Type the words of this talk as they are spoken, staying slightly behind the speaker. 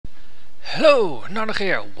Hello, Narnach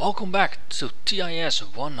here. Welcome back to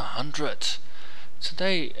TIS-100.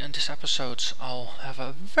 Today in this episode I'll have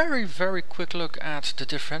a very quick look at the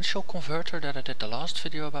differential converter that I did the last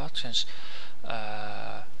video about, since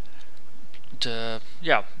after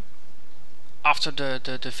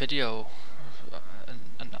the video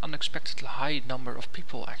an unexpectedly high number of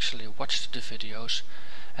people actually watched the videos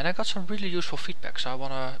and I got some really useful feedback, so I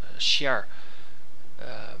want to share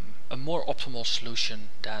a more optimal solution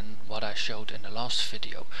than what I showed in the last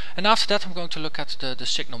video. And after that I'm going to look at the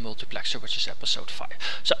Signal Multiplexer, which is episode 5.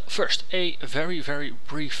 So first, a very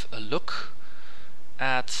brief look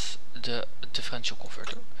at the differential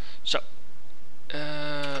converter. So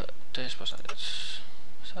this was it.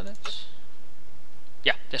 Was that it?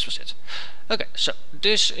 Yeah, this was it. Okay, so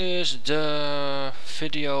this is the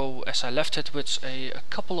video as I left it, with a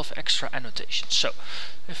couple of extra annotations. So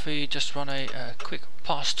if we just run a quick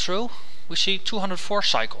pass through, we see 204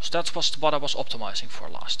 cycles. That was what I was optimizing for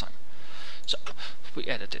last time. So if we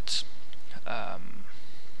edit it,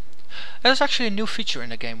 there's actually a new feature in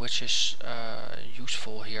the game which is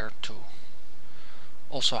useful here to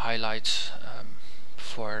also highlight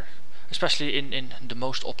for especially in the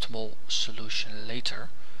most optimal solution later,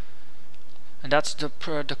 and that's the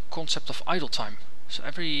concept of idle time. So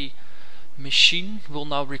every machine will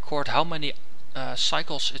now record how many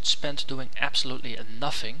cycles it spent doing absolutely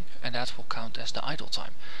nothing, and that will count as the idle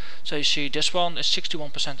time. So you see this one is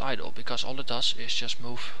 61% idle because all it does is just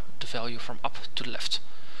move the value from up to the left.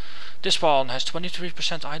 This one has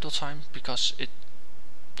 23% idle time because it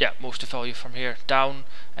moves the value from here down,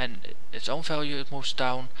 and its own value it moves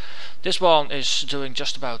down. This one is doing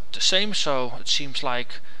just about the same, so it seems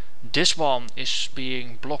like this one is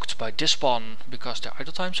being blocked by this one because their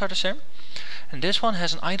idle times are the same. And this one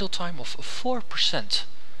has an idle time of 4%.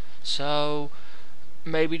 So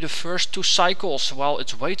maybe the first 2 cycles while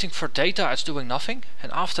it's waiting for data it's doing nothing,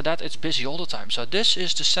 and after that it's busy all the time. So this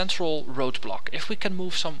is the central roadblock. If we can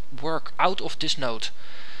move some work out of this node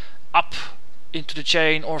up into the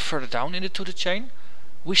chain or further down into the chain,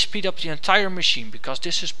 we speed up the entire machine because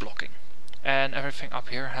this is blocking, and everything up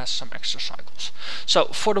here has some extra cycles. So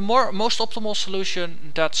for the most optimal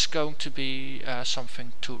solution, that's going to be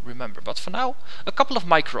something to remember. But for now, a couple of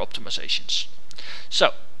micro optimizations.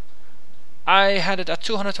 So I had it at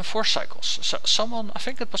 204 cycles. So someone, I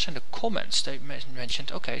think it was in the comments, they mentioned,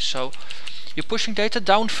 okay, so you're pushing data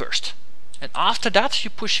down first, and after that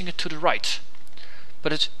you're pushing it to the right.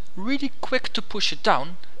 But it's really quick to push it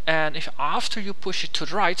down, and if after you push it to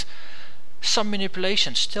the right, some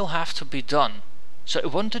manipulations still have to be done. So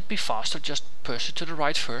wouldn't it be faster just push it to the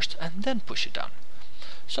right first and then push it down?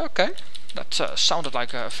 So okay, that sounded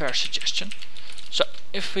like a fair suggestion. So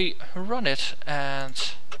if we run it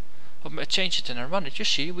and change it and run it, you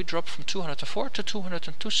see we drop from 204 to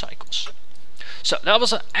 202 cycles. So that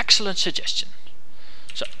was an excellent suggestion.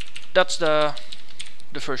 So that's the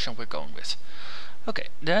version we're going with. Okay,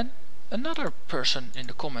 then another person in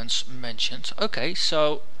the comments mentioned, okay,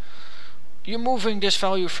 so you're moving this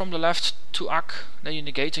value from the left to AK, then you're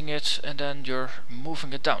negating it, and then you're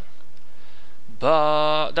moving it down.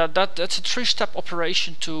 But that's a 3-step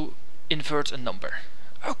operation to invert a number.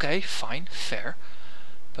 Okay, fine, fair.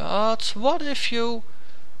 But what if you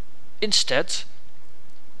instead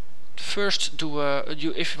first do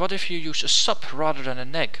what if you use a sub rather than a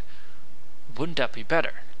neg? Wouldn't that be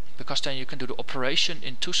better? Because then you can do the operation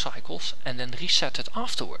in 2 cycles and then reset it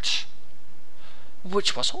afterwards,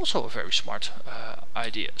 which was also a very smart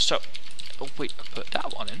idea. So we put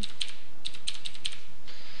that one in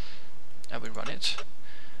and we run it.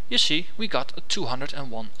 You see we got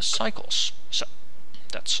 201 cycles. So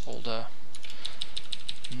that's all the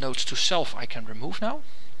nodes to self I can remove now.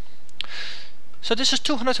 So this is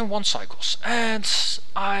 201 cycles, and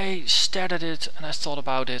I stared at it and I thought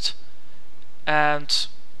about it, and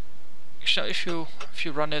so if you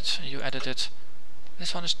run it and you edit it,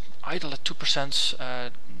 this one is idle at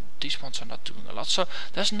 2%. These ones are not doing a lot, so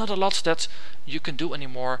there's not a lot that you can do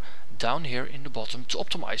anymore down here in the bottom to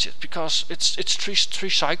optimize it, because it's three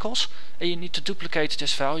cycles and you need to duplicate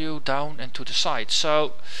this value down and to the side.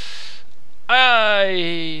 So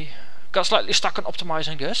I got slightly stuck on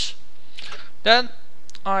optimizing this. Then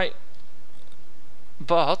I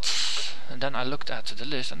looked at the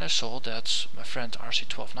list and I saw that my friend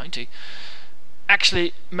RC1290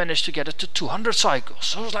 actually managed to get it to 200 cycles.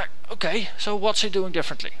 So I was like, okay, so what's he doing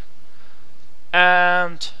differently?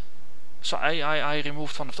 And so I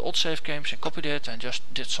removed one of the old save games and copied it and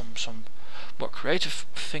just did some more creative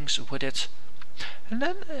things with it. And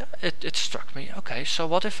then it struck me, okay, so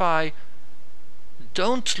what if I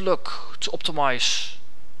don't look to optimize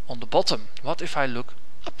on the bottom? What if I look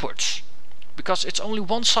upwards? because it's only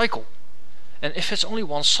one cycle. And if it's only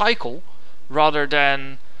one cycle, rather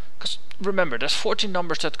than, because remember there's 14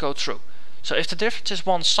 numbers that go through. So if the difference is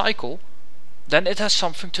one cycle, then it has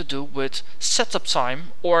something to do with setup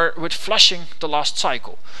time or with flushing the last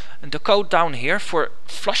cycle. And the code down here for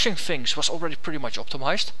flushing things was already pretty much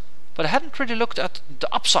optimized, but I hadn't really looked at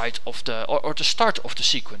the upside of the or the start of the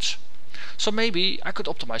sequence. So maybe I could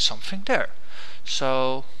optimize something there.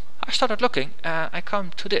 So I started looking and I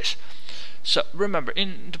come to this. So remember,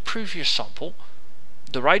 in the previous sample,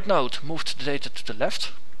 the right node moved the data to the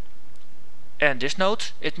left, and this node,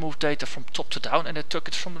 it moved data from top to down, and it took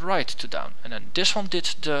it from the right to down. And then this one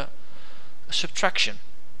did the subtraction.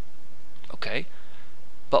 Okay,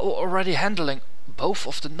 but we're already handling both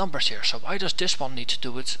of the numbers here, so why does this one need to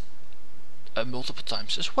do it multiple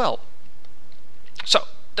times as well? So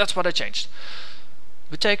that's what I changed.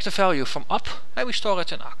 We take the value from up and we store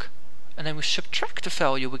it in ACK, and then we subtract the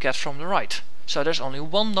value we get from the right. So there's only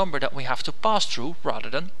one number that we have to pass through rather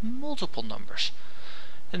than multiple numbers.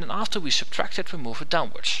 And then after we subtract it, we move it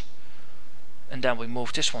downwards. And then we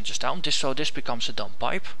move this one just down, so this becomes a dumb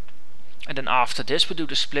pipe. And then after this we do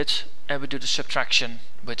the split and we do the subtraction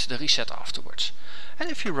with the reset afterwards.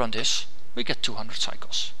 And if you run this, we get 200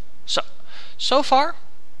 cycles. So far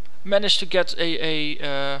managed to get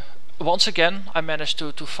once again I managed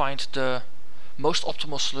to find the most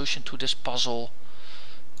optimal solution to this puzzle,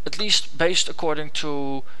 at least based according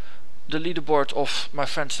to the leaderboard of my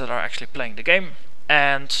friends that are actually playing the game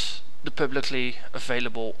and the publicly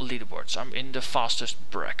available leaderboards. I'm in the fastest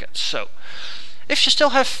bracket. So if you still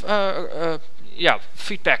have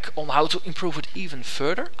feedback on how to improve it even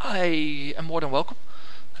further, I am more than welcome.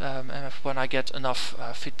 And when I get enough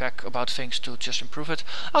feedback about things to just improve it,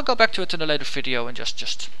 I'll go back to it in a later video and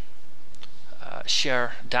just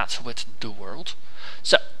share that with the world.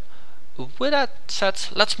 So with that said,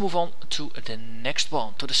 let's move on to the next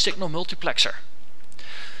one, to the Signal Multiplexer.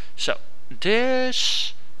 So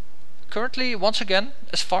this currently, once again,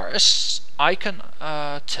 as far as I can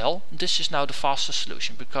tell, this is now the fastest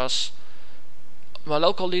solution, because my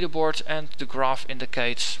local leaderboard and the graph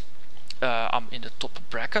indicates I'm in the top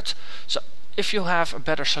bracket. So if you have a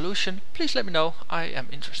better solution, please let me know. I am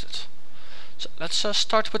interested. So let's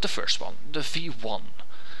start with the first one, the V1.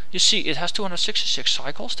 You see it has 266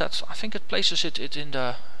 cycles. That's, I think it places it in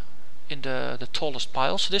the tallest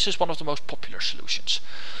pile. So this is one of the most popular solutions.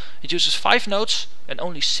 It uses 5 nodes and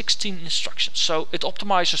only 16 instructions. So it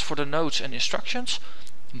optimizes for the nodes and instructions,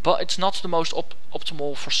 but it's not the most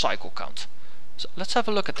optimal for cycle count. So let's have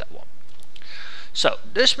a look at that one. So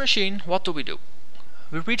this machine, what do?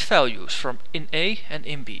 We read values from in A and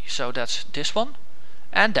in B. So that's this one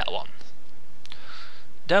and that one.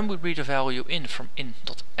 Then we read a value in from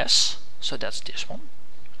in.s. So that's this one.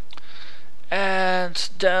 And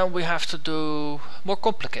then we have to do more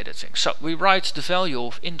complicated things. So we write the value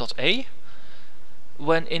of in.a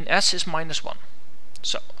when in s is -1.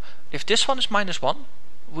 So if this one is -1,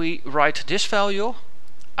 we write this value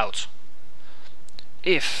out.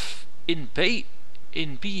 If in B,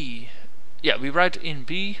 we write in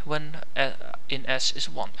B when in s is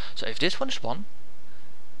 1. So if this one is 1,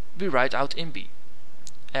 we write out in B.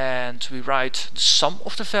 And we write the sum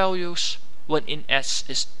of the values when in s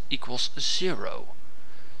is equals 0.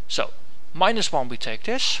 So -1 we take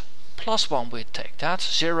this, +1 we take that,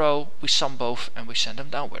 0 we sum both and we send them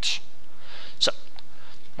downwards. So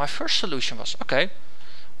my first solution was, okay,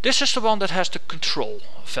 this is the one that has the control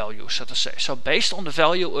value, so to say. So based on the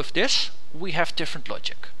value of this, we have different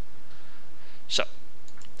logic. So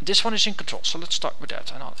this one is in control, so let's start with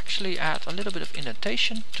that. And I'll actually add a little bit of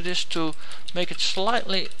indentation to this to make it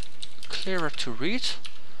slightly clearer to read,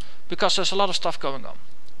 because there's a lot of stuff going on.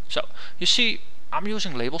 So you see I'm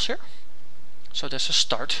using labels here. So there's a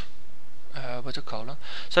start with a colon.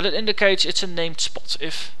 So that indicates it's a named spot.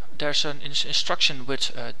 If there's an instruction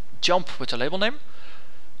with jump with a label name,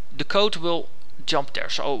 the code will jump there.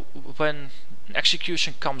 So when an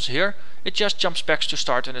execution comes here, it just jumps back to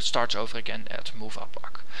start and it starts over again at move up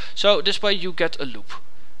arc. So this way you get a loop.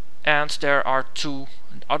 And there are 2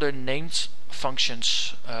 other named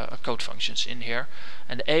functions, code functions in here.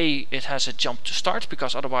 And A, it has a jump to start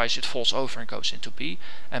because otherwise it falls over and goes into B.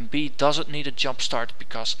 And B doesn't need a jump start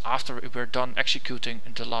because after we're done executing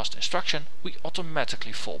the last instruction, we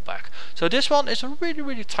automatically fall back. So this one is a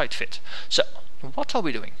really tight fit. So what are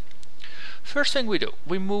we doing? First thing we do,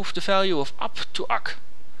 we move the value of up to ACK.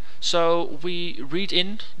 So we read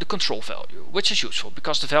in the control value, which is useful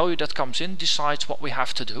because the value that comes in decides what we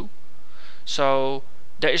have to do. So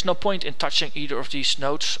there is no point in touching either of these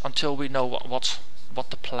nodes until we know what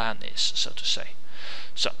the plan is, so to say.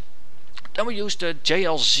 So Then we use the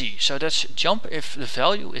JLZ, so that's jump if the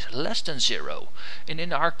value is less than 0. And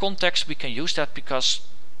in our context we can use that because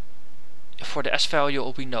for the S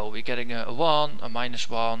value we know we're getting a 1, a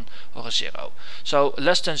 -1 or a 0. So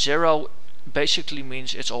less than 0 basically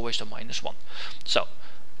means it's always the -1. So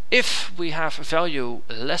if we have a value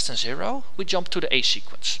less than 0, we jump to the A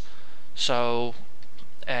sequence. So,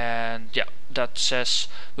 and yeah, that says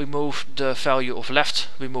we move the value of left,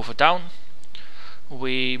 we move it down.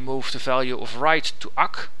 We move the value of right to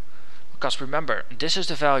ACK, because remember, this is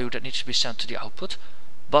the value that needs to be sent to the output,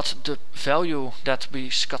 but the value that we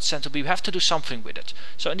got sent to B, we have to do something with it.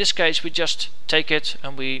 So in this case, we just take it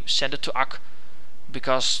and we send it to ACK,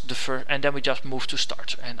 because and then we just move to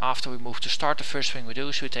start. And after we move to start, the first thing we do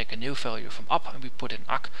is we take a new value from up and we put in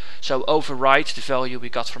ACK. So overwrite the value we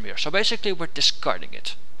got from here. So basically, we're discarding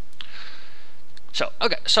it. So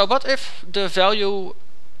okay. So but if the value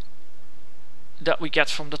that we get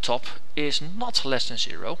from the top is not less than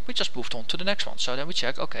 0, we just moved on to the next one. So then we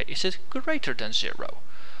check, okay, is it greater than 0?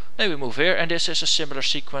 Then we move here, and this is a similar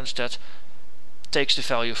sequence that takes the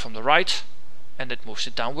value from the right and it moves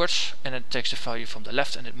it downwards, and it takes the value from the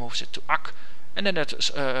left and it moves it to ACK, and then it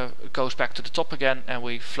goes back to the top again, and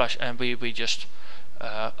we flush, and we just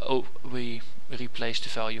we replace the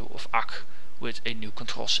value of ACK with a new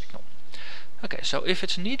control signal. Okay, so if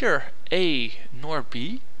it's neither A nor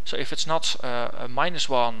B, so if it's not a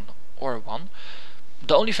 -1 or a 1,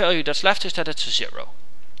 the only value that's left is that it's a 0.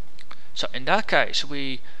 So in that case,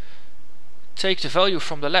 we take the value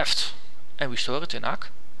from the left and we store it in ACK.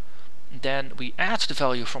 Then we add the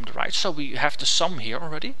value from the right, so we have the sum here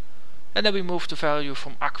already. And then we move the value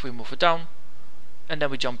from ACK, we move it down, and then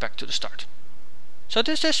we jump back to the start. So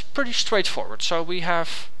this is pretty straightforward. So we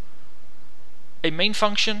have a main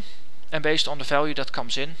function, and based on the value that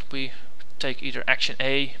comes in, we take either action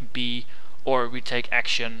A, B, or we take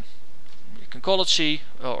action, you can call it C,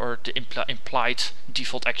 or the implied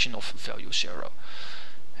default action of value 0.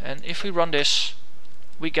 And if we run this,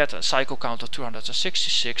 we get a cycle count of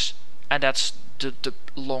 266, and that's the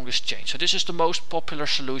longest chain. So this is the most popular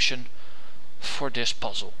solution for this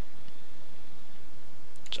puzzle.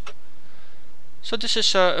 So this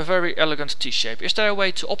is a very elegant T-shape. Is there a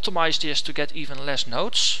way to optimize this to get even less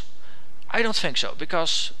nodes? I don't think so,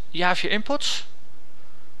 because you have your inputs,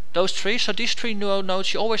 those three, so these three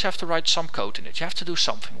nodes, you always have to write some code in it. You have to do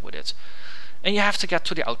something with it. And you have to get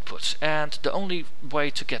to the output. And the only way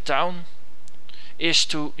to get down is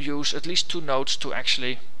to use at least 2 nodes to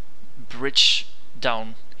actually bridge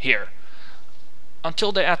down here.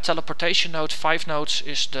 Until they add teleportation node, 5 nodes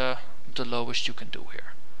is the lowest you can do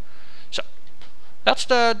here. So that's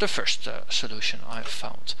the first solution I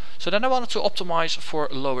found. So then I wanted to optimize for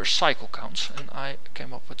lower cycle counts, and I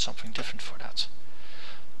came up with something different for that.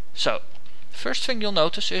 So first thing you'll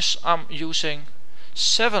notice is I'm using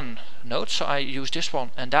 7 nodes, so I use this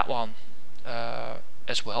one and that one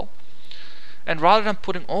as well. And rather than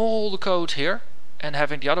putting all the code here and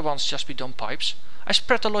having the other ones just be dumb pipes, I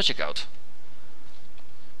spread the logic out.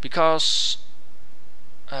 Because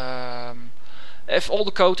if all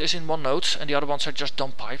the code is in one node and the other ones are just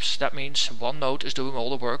dumb pipes, that means one node is doing all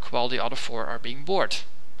the work while the other 4 are being bored.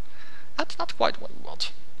 That's not quite what we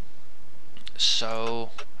want.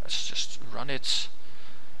 So let's just run it.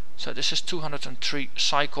 So this is 203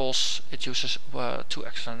 cycles. It uses 2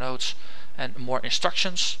 extra nodes and more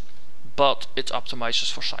instructions, but it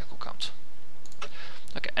optimizes for cycle count.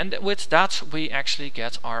 Okay, and with that we actually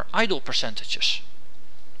get our idle percentages.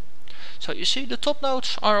 So you see the top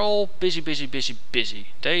nodes are all busy.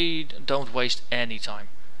 They don't waste any time.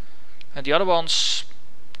 And the other ones,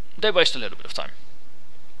 they waste a little bit of time.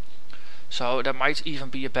 So there might even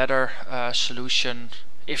be a better solution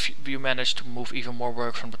if you manage to move even more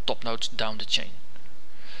work from the top nodes down the chain.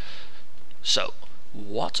 So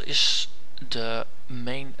what is the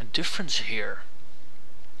main difference here?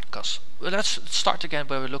 Because let's start again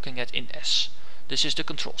where we're looking at in S. This is the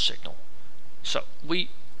control signal. So we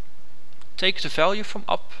take the value from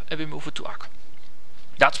up and we move it to ACK.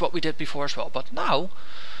 That's what we did before as well, but now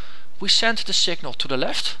we send the signal to the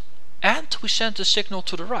left and we send the signal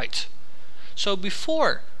to the right. So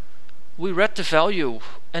before we read the value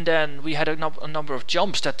and then we had a number of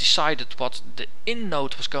jumps that decided what the in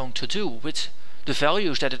node was going to do with the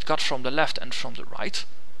values that it got from the left and from the right.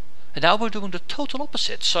 And now we're doing the total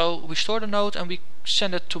opposite. So we store the node and we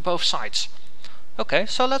send it to both sides. Okay,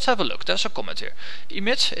 so let's have a look. There's a comment here.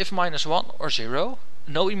 Emit if -1 or 0.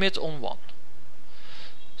 No emit on 1.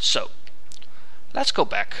 So let's go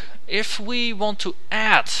back. If we want to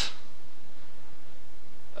add,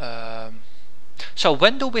 so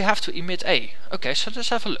when do we have to emit A? Okay, so let's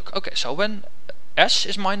have a look. Okay, so when S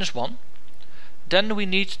is -1, then we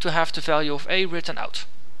need to have the value of A written out.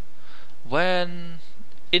 When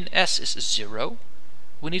in S is 0,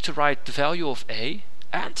 we need to write the value of A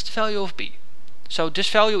and the value of B. So this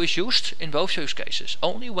value is used in both use cases.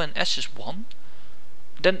 Only when S is 1,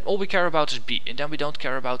 then all we care about is B, and then we don't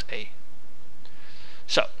care about A.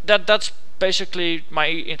 So that's basically my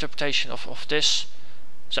interpretation of this.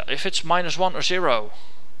 So if it's -1 or 0,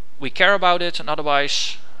 we care about it, and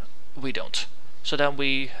otherwise we don't. So then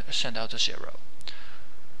we send out a 0.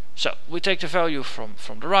 So we take the value from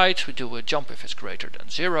the right, we do a jump if it's greater than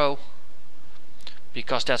 0,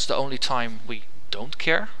 because that's the only time we don't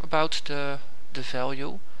care about the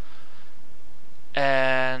value.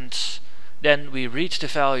 And then we read the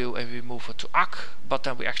value and we move it to ACK, but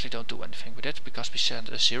then we actually don't do anything with it because we send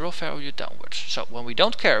a 0 value downwards. So when we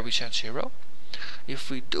don't care, we send 0. If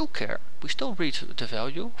we do care, we still read the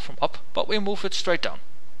value from up, but we move it straight down.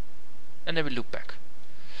 And then we loop back.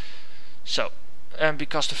 So, and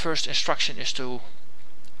because the first instruction is to,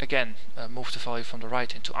 again, move the value from the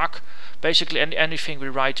right into ACK, basically anything we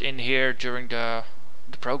write in here during the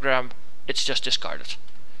program, it's just discarded.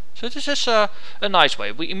 So this is a nice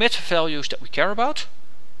way. We emit values that we care about,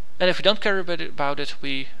 and if we don't care about it,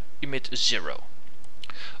 we emit 0.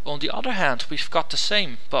 On the other hand, we've got the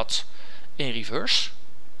same, but in reverse,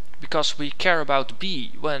 because we care about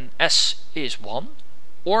B when S is 1,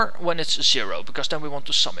 or when it's 0, because then we want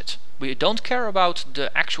to sum it. We don't care about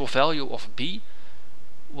the actual value of B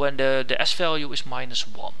when the S value is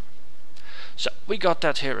 -1. So we got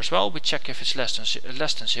that here as well. We check if it's less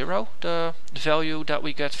than 0, the value that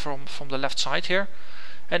we get from the left side here,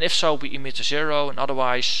 and if so, we emit a 0, and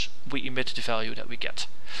otherwise we emit the value that we get.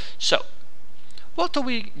 So what do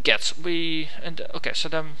we get? So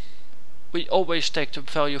then we always take the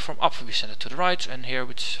value from up and we send it to the right, and here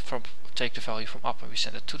we take the value from up and we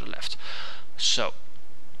send it to the left. So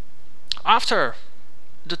after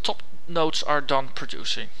the top nodes are done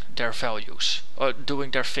producing their values, or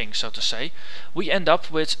doing their thing, so to say, we end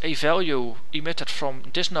up with a value emitted from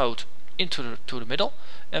this node into the middle,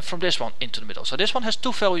 and from this one into the middle. So this one has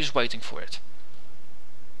 2 values waiting for it.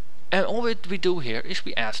 And all we do here is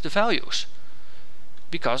we add the values.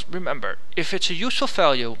 Because remember, if it's a useful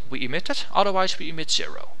value, we emit it, otherwise we emit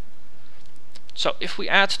 0. So if we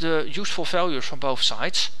add the useful values from both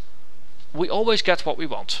sides, we always get what we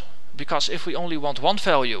want. Because if we only want one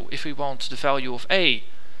value, if we want the value of A,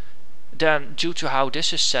 then due to how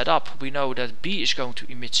this is set up, we know that B is going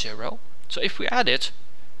to emit 0. So if we add it,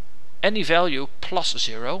 any value plus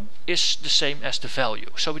 0 is the same as the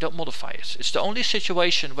value, so we don't modify it. It's the only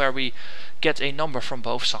situation where we get a number from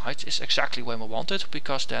both sides is exactly when we want it,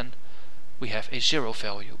 because then we have a 0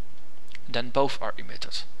 value. Then both are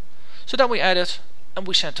emitted. So then we add it and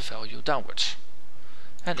we send the value downwards.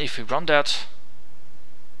 And if we run that,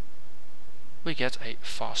 we get a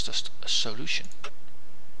fastest solution.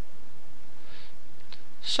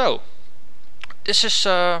 So this is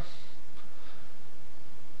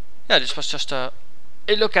this was just a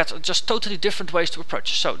look at just totally different ways to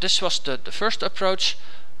approach. So this was the first approach,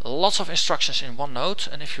 lots of instructions in one node,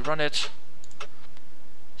 and if you run it,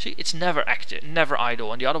 see, it's never active, never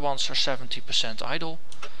idle, and the other ones are 70% idle.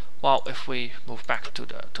 While if we move back to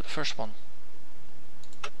the first one,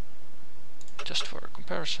 just for a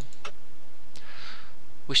comparison,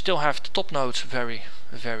 we still have the top node very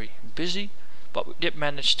busy, but we did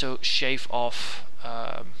manage to shave off,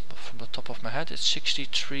 from the top of my head, it's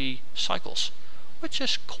 63 cycles, which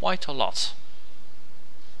is quite a lot.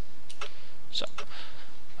 So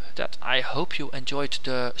that, I hope you enjoyed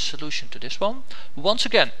the solution to this one. Once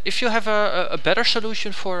again, if you have a better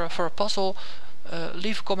solution for a puzzle,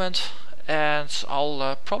 leave a comment, and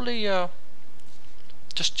I'll probably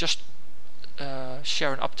just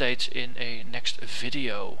share an update in a next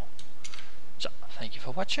video. So thank you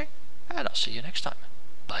for watching, and I'll see you next time.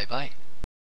 Bye bye.